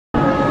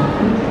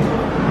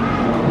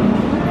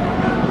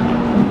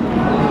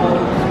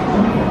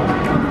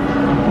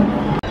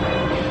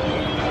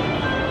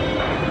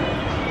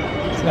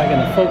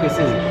focus, is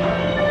it?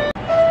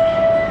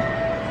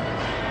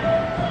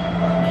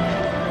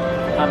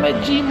 I'm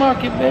at G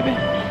Market, baby.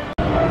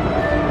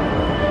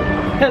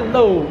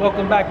 Hello,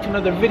 welcome back to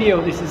another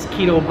video. This is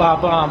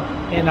Ketobobombers,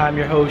 and I'm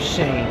your host,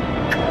 Shane.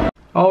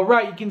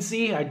 Alright, you can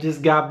see I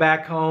just got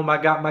back home.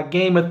 I got my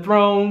Game of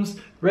Thrones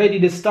ready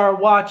to start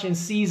watching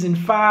Season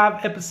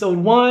 5, Episode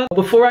 1.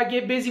 Before I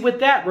get busy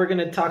with that, we're going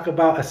to talk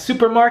about a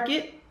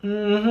supermarket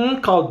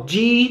called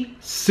G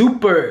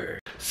Super.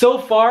 So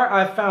far,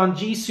 I found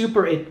G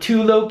Super at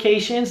 2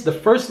 locations. The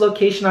first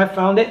location I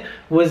found it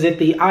was at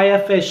the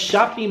IFS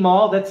Shopping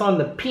Mall. That's on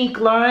the pink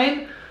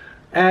line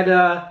at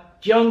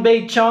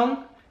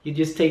Chongqing. You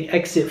just take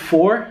exit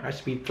 4. I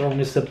should be throwing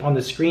this up on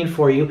the screen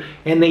for you.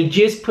 And they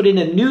just put in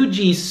a new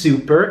G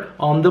Super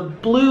on the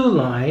blue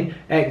line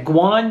at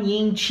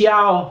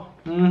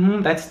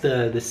Chongqing. That's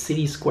the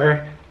city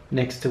square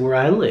next to where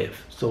I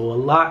live. So a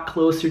lot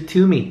closer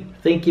to me.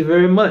 Thank you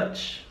very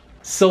much.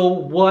 So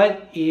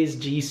what is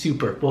G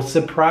Super? Well,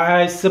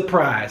 surprise,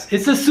 surprise.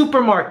 It's a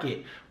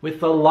supermarket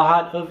with a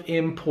lot of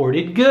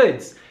imported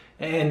goods.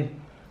 And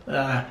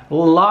a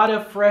lot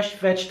of fresh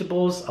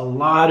vegetables, a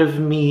lot of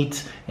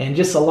meat, and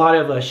just a lot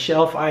of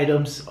shelf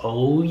items.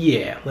 Oh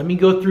yeah, let me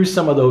go through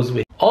some of those with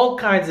you. All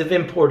kinds of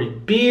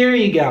imported beer,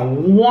 you got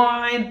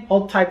wine,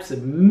 all types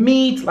of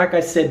meat, like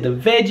I said, the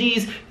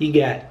veggies, you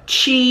got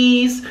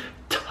cheese,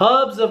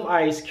 tubs of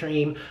ice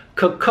cream,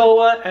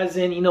 cocoa, as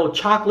in, you know,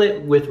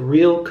 chocolate with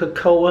real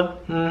cocoa,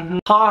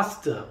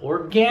 pasta,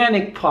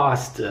 organic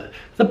pasta,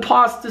 the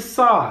pasta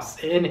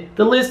sauce, and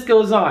the list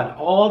goes on.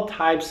 All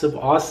types of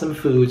awesome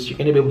foods you're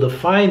gonna be able to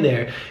find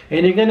there,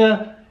 and you're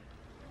gonna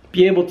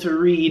be able to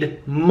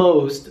read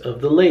most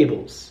of the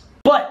labels.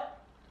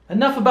 But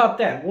enough about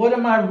that. What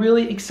am I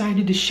really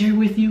excited to share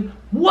with you?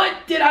 What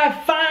did I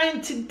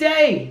find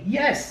today?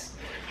 Yes,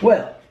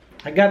 well,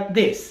 I got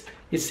this.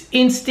 It's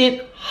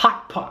Instant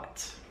Hot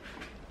Pot.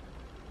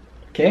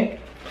 Okay,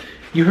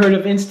 you heard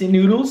of instant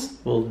noodles?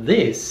 Well,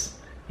 this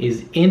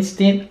is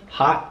Instant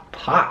Hot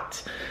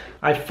Pot.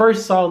 I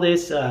first saw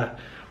this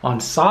on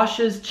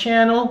Sasha's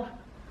channel,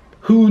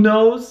 Who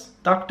Knows,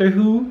 Doctor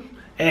Who,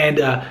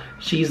 and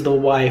she's the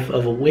wife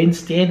of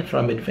Winston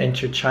from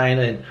Adventure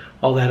China and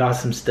all that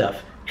awesome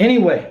stuff.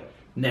 Anyway,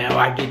 now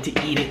I get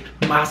to eat it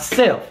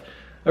myself.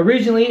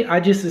 Originally,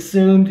 I just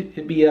assumed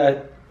it'd be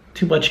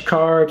too much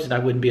carbs and I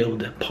wouldn't be able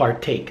to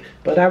partake.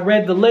 But I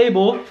read the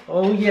label.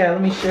 Oh yeah, let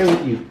me share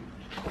with you.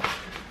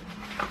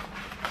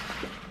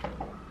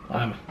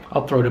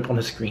 I'll throw it up on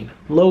the screen.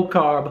 Low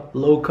carb,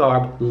 low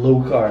carb,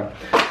 low carb.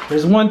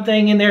 There's one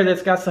thing in there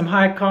that's got some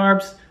high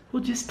carbs.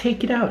 We'll just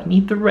take it out and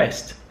eat the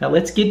rest. Now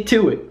let's get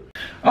to it.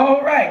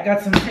 All right,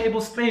 got some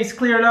table space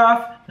cleared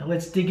off. Now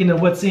let's dig into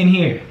what's in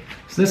here.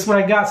 So this is what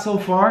I got so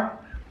far.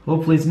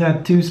 Hopefully it's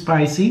not too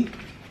spicy.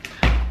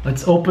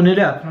 Let's open it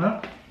up,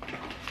 huh?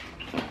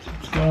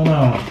 What's going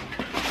on?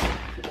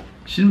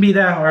 Shouldn't be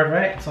that hard,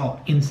 right? It's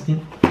all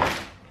instant.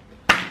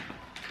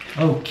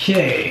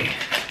 Okay.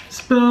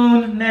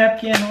 Spoon,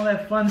 napkin, all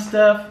that fun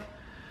stuff.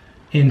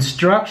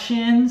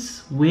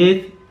 Instructions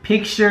with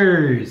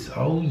pictures.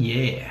 Oh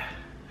yeah.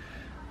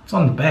 What's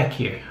on the back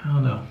here? I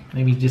don't know.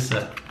 Maybe just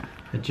a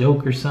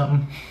joke or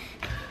something.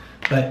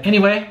 But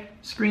anyway,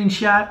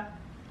 screenshot.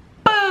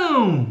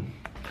 Boom!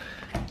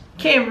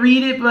 Can't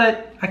read it,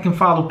 but I can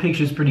follow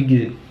pictures pretty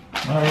good.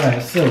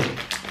 Alright, so.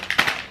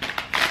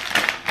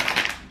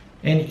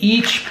 And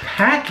each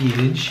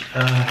package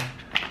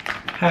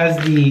has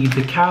the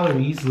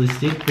calories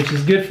listed, which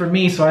is good for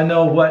me, so I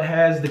know what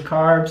has the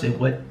carbs and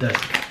what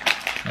doesn't.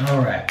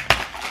 All right.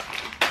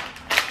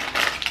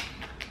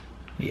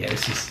 Yeah,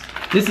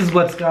 this is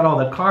what's got all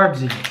the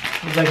carbs in it.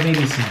 Looks like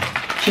maybe some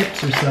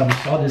chips or something,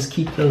 so I'll just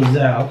keep those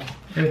out.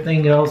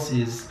 Everything else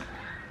is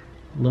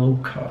low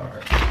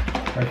carb.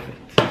 Perfect.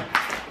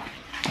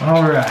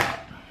 All right.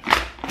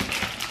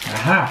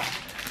 Aha.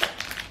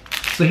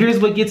 So here's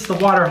what gets the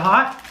water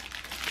hot.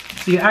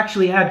 So you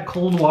actually add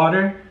cold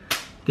water.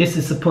 This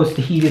is supposed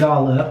to heat it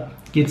all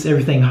up, gets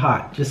everything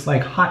hot, just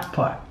like hot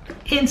pot.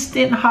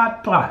 Instant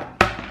hot pot.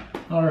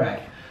 All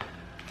right,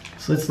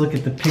 so let's look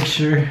at the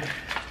picture.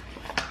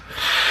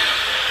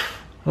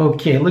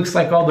 Okay, it looks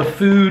like all the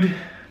food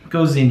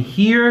goes in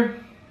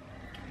here.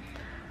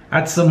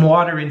 Add some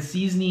water and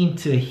seasoning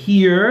to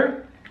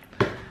here.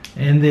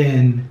 And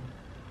then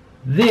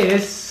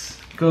this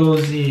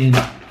goes in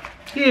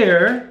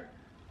here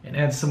and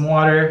add some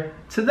water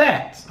to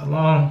that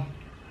along.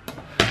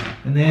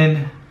 And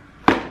then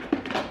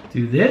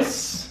do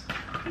this,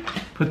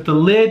 put the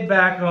lid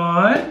back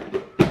on,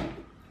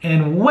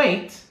 and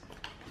wait,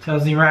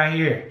 tells me right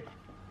here.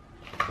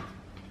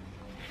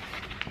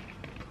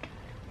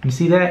 You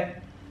see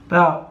that?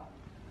 About,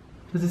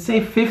 does it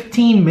say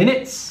 15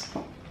 minutes?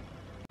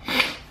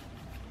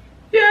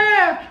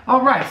 Yeah!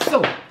 All right,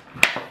 so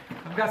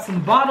I've got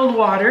some bottled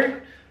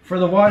water for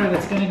the water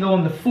that's gonna go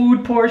in the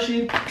food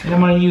portion, and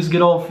I'm gonna use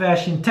good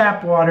old-fashioned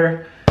tap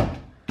water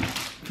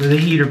for the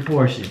heater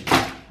portion.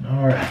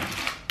 All right.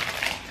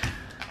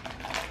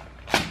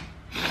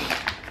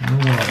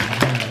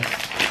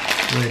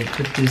 Go ahead and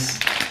put this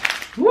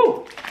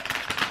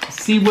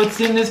see what's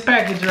in this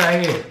package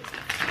right here.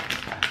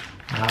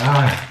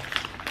 Ah,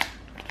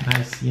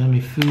 nice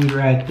yummy food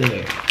right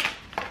there.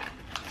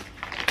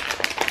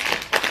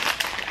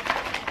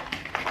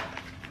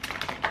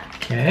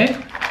 Okay,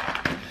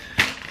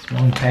 it's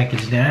one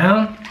package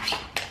down.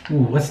 Ooh,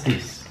 what's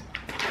this?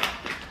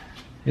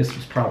 This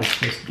was probably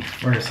supposed to be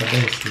first. I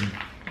better see.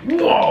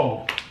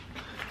 Whoa!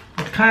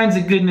 All kinds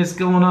of goodness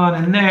going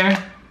on in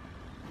there.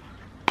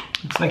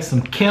 Looks like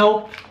some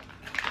kelp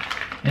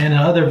and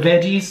other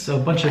veggies. So a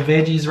bunch of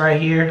veggies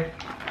right here.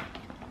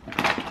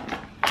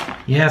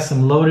 Yeah,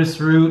 some lotus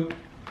root,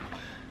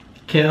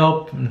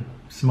 kelp, and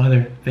some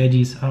other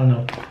veggies. I don't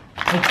know.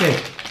 Okay.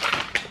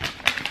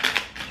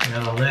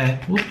 Got all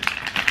that. Whoop.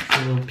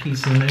 A little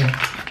piece in there.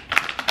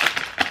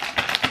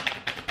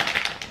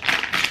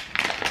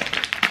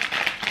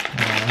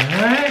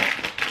 Alright.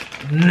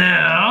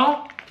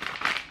 Now,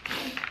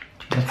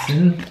 that's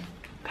in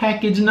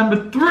package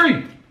number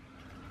 3.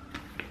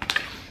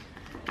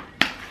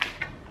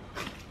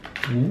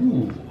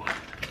 Ooh.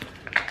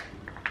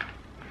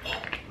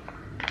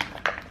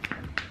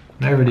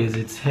 There it is.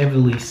 It's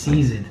heavily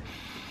seasoned.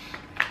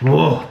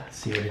 Whoa. Let's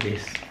see what it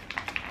is.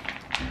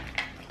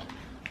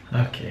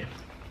 Okay.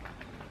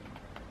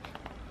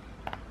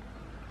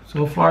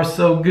 So far,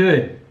 so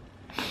good.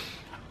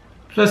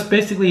 So that's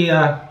basically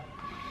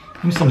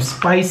some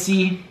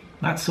spicy,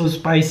 not so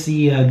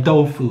spicy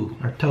tofu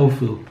or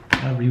tofu,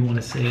 however you want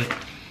to say it.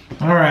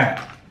 All right.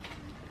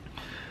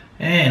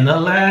 And the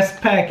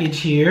last package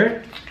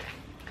here,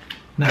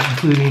 not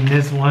including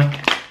this one.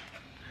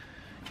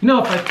 You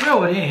know, if I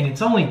throw it in,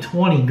 it's only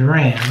 20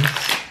 grams.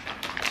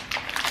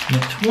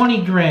 And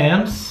 20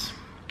 grams,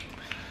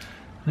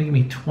 look at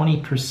me,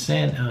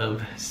 20%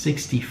 of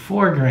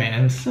 64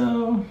 grams.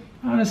 So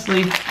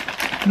honestly,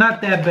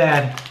 not that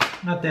bad.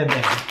 Not that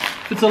bad.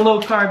 If it's a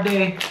low carb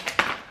day,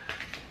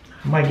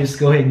 I might just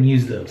go ahead and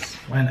use those.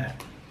 Why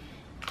not?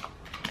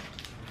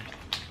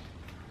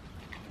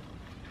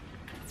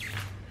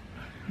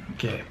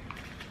 Okay.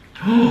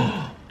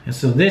 And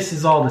so this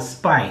is all the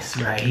spice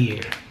right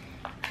here.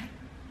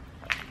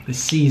 The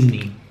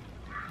seasoning.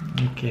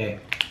 Okay.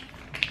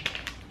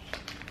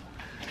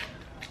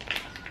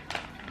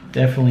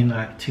 Definitely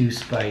not too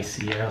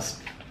spicy, or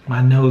else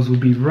my nose would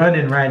be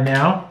running right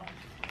now.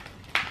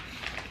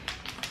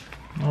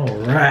 All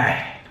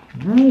right.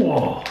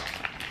 Whoa.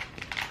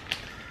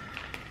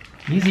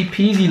 Easy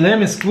peasy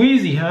lemon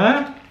squeezy,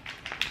 huh?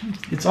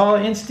 It's all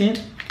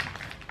instant.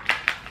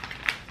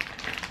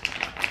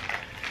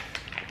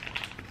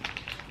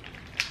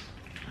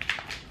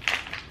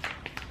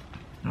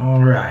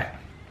 All right.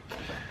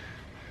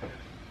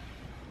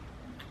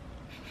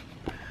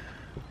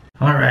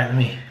 All right, let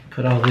me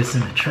put all this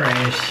in the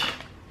trash.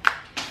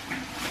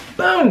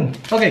 Boom.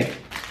 Okay.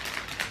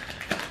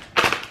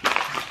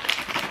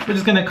 We're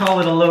just gonna call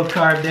it a low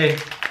carb day.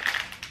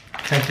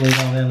 Calculate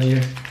all that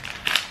later.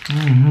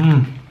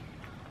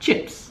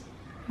 Chips.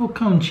 Oh,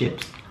 cone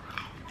chips.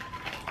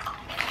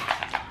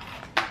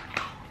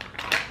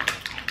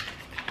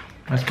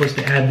 Am I supposed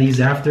to add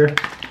these after?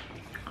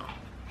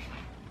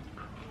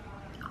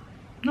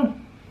 No,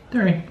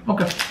 dairy.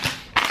 Okay.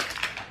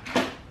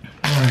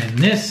 All right, and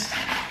this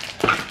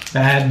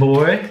bad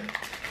boy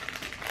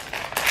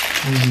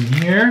is in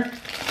here.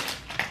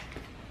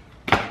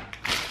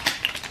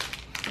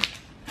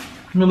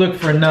 Let me look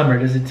for a number.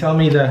 Does it tell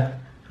me how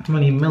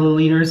many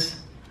milliliters?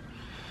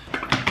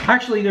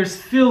 Actually, there's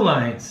fill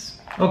lines.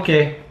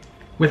 Okay,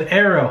 with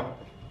arrow.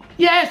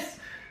 Yes!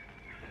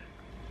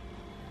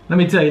 Let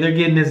me tell you, they're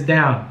getting this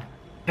down.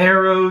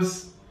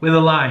 Arrows with a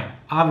line.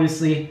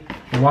 Obviously,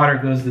 the water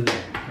goes to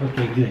there.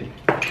 Okay, good.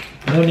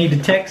 No need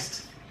to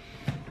text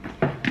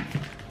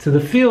to the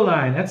fill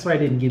line. That's why it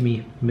didn't give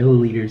me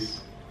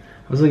milliliters.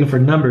 I was looking for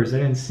numbers. I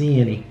didn't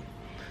see any.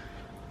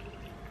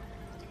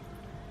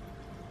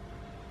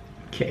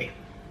 Okay,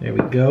 there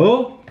we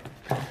go.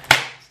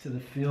 To the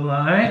fill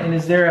line. And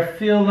is there a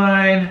fill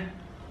line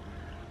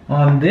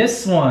on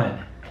this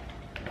one?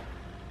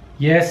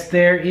 Yes,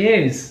 there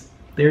is.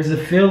 There's a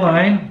fill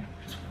line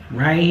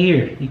right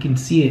here. You can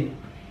see it.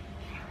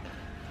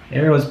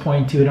 Arrows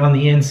point to it on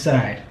the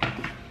inside.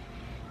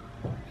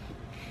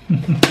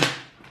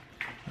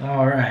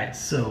 All right,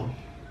 so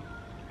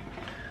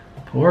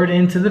pour it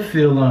into the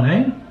fill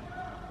line.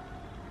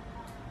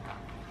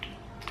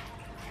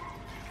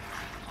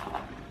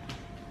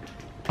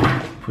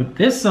 Put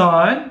this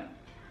on,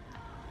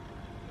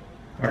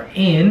 or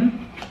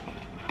in.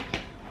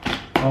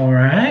 All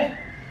right,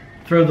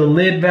 throw the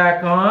lid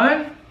back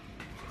on.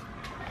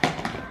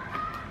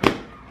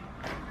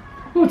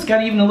 Ooh, it's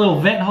got even a little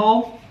vent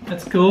hole.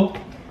 That's cool.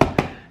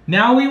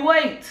 Now we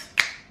wait.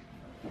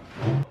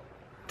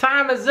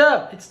 Time is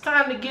up. It's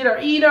time to get our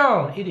eat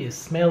on. It is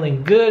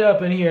smelling good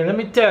up in here, let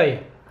me tell you.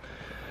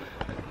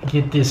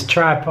 Get this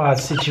tripod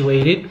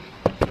situated.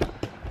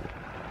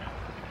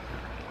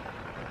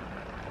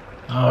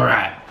 All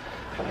right,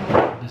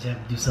 just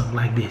have to do something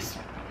like this.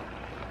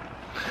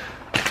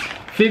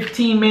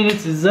 15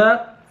 minutes is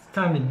up. It's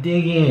time to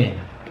dig in.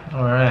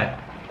 All right.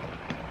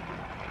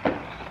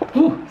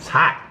 Ooh, it's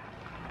hot.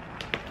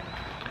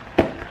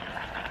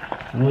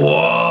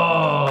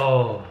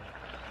 Whoa!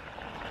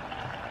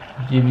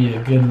 Give you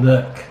a good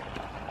look.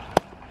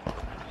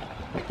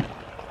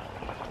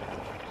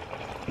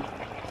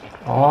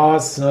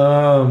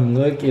 Awesome!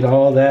 Look at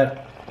all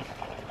that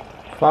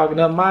fogging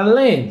up my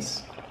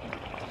lens.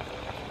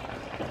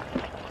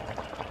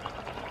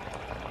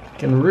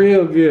 Looking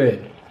real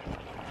good.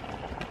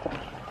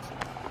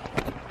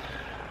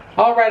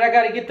 All right, I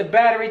gotta get the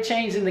battery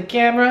changed in the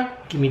camera.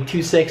 Give me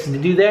 2 seconds to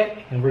do that,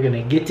 and we're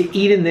gonna get to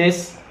eating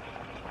this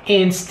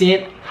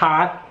instant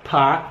hot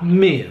pot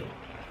meal.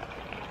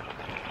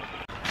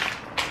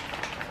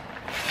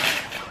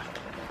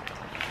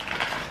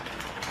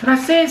 Did I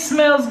say it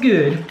smells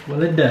good?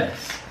 Well, it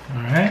does.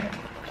 All right.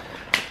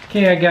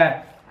 Okay, I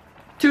got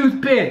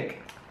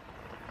toothpick,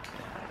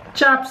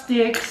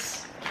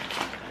 chopsticks,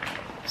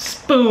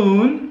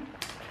 spoon,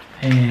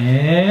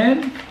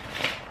 and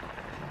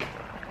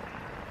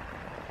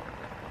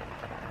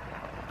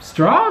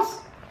straws?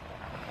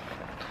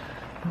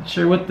 Not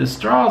sure what the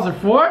straws are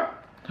for.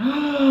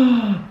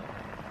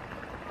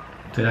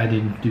 That I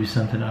didn't do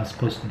something I was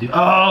supposed to do.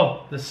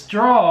 Oh, the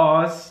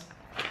straws.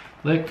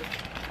 Look.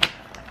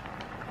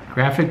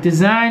 Graphic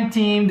design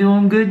team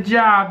doing a good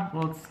job.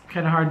 Well, it's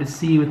kind of hard to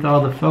see with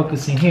all the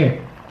focusing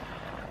here.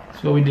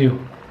 That's what we do.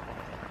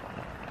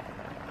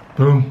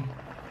 Boom.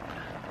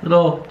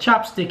 Little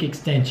chopstick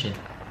extension.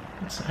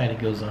 This side it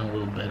goes on a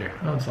little better.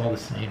 Oh, it's all the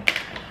same.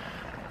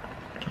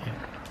 Okay.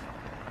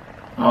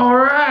 All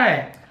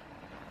right.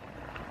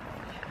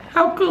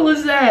 How cool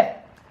is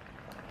that?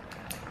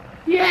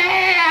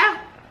 Yeah!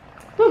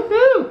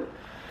 Woohoo!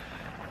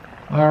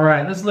 All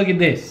right, let's look at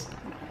this.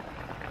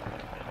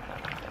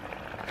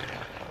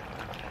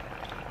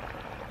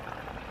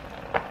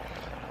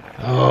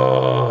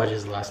 Oh, I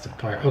just lost a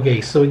part.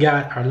 Okay, so we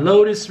got our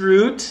lotus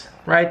root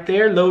right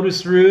there,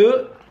 lotus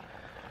root,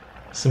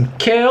 some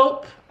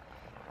kelp,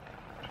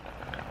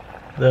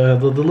 the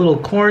little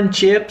corn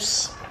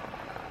chips.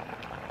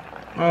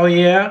 Oh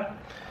yeah,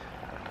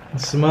 and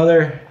some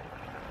other,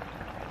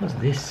 what's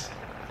this?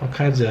 All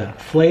kinds of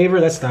flavor.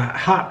 That's the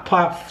hot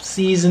pot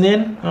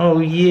seasoning. Oh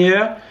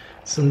yeah,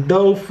 some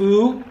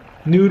tofu,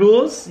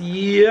 noodles.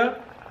 Yeah.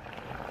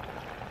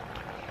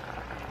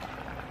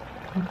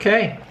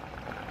 Okay.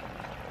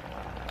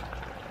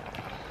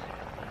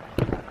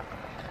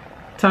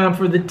 Time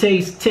for the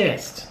taste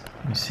test.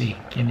 Let me see.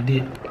 Can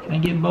I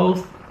get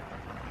both?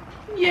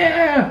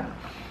 Yeah.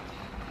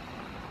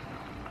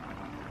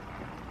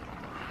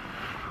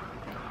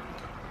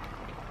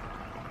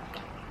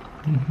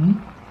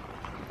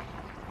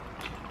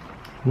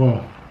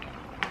 Whoa.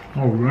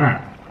 All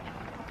right.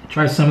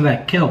 Try some of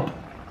that kelp.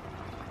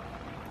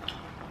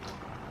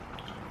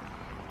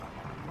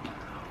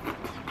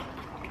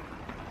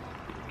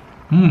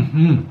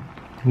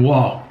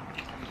 Wow.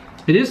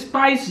 It is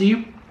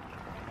spicy.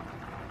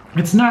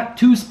 It's not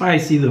too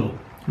spicy though.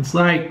 It's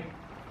like,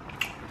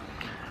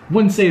 I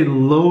wouldn't say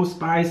low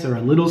spice or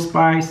a little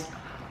spice,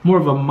 more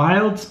of a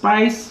mild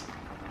spice.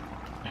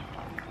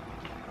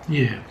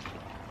 Yeah.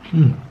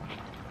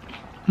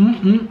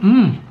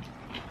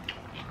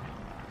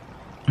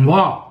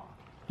 Wow.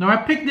 Now I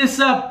picked this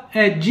up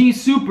at G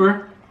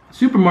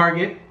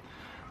Supermarket,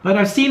 but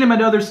I've seen them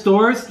at other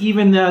stores,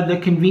 even the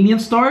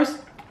convenience stores.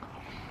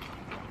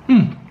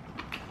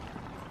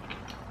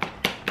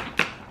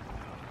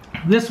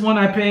 This one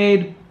I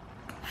paid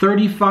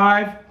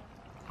 35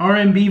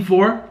 RMB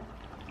for,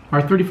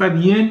 or 35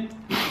 yen.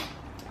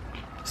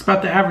 It's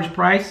about the average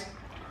price.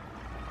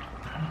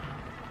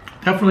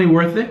 Definitely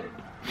worth it.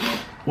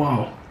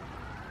 Wow.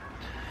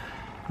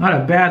 Not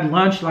a bad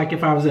lunch, like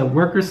if I was at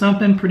work or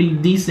something. Pretty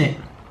decent.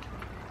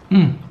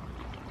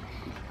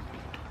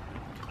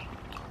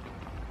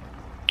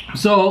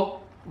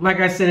 So,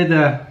 like I said,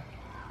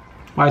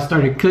 when I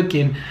started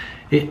cooking,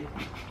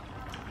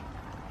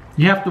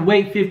 you have to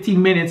wait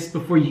 15 minutes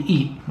before you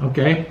eat,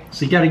 okay?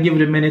 So you gotta give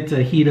it a minute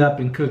to heat up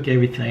and cook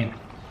everything.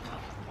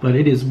 But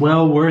it is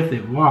well worth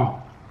it,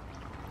 wow.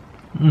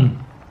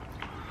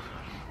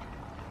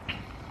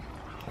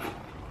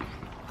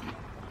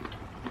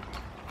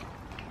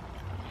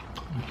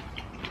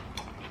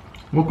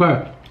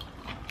 Okay,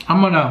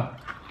 I'm gonna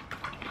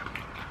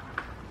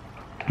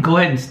go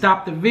ahead and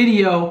stop the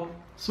video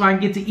so I can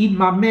get to eat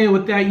my meal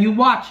without you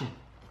watching.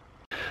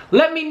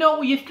 Let me know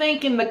what you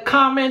think in the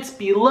comments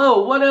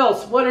below. What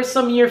else? What are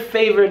some of your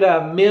favorite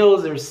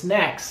meals or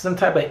snacks? Some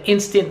type of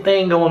instant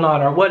thing going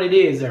on, or what it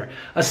is, or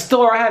a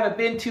store I haven't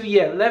been to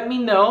yet. Let me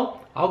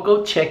know. I'll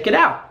go check it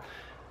out.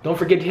 Don't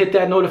forget to hit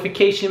that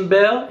notification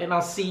bell, and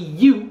I'll see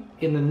you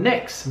in the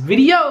next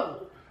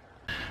video.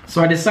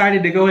 So I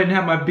decided to go ahead and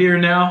have my beer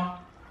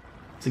now.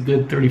 It's a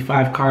good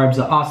 35 carbs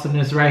of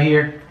awesomeness right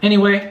here.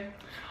 Anyway,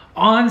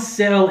 on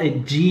sale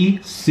at G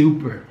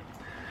Super.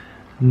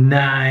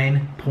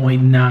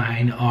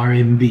 9.9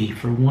 RMB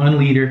for 1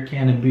 liter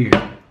can of beer.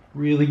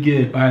 Really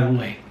good, by the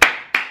way.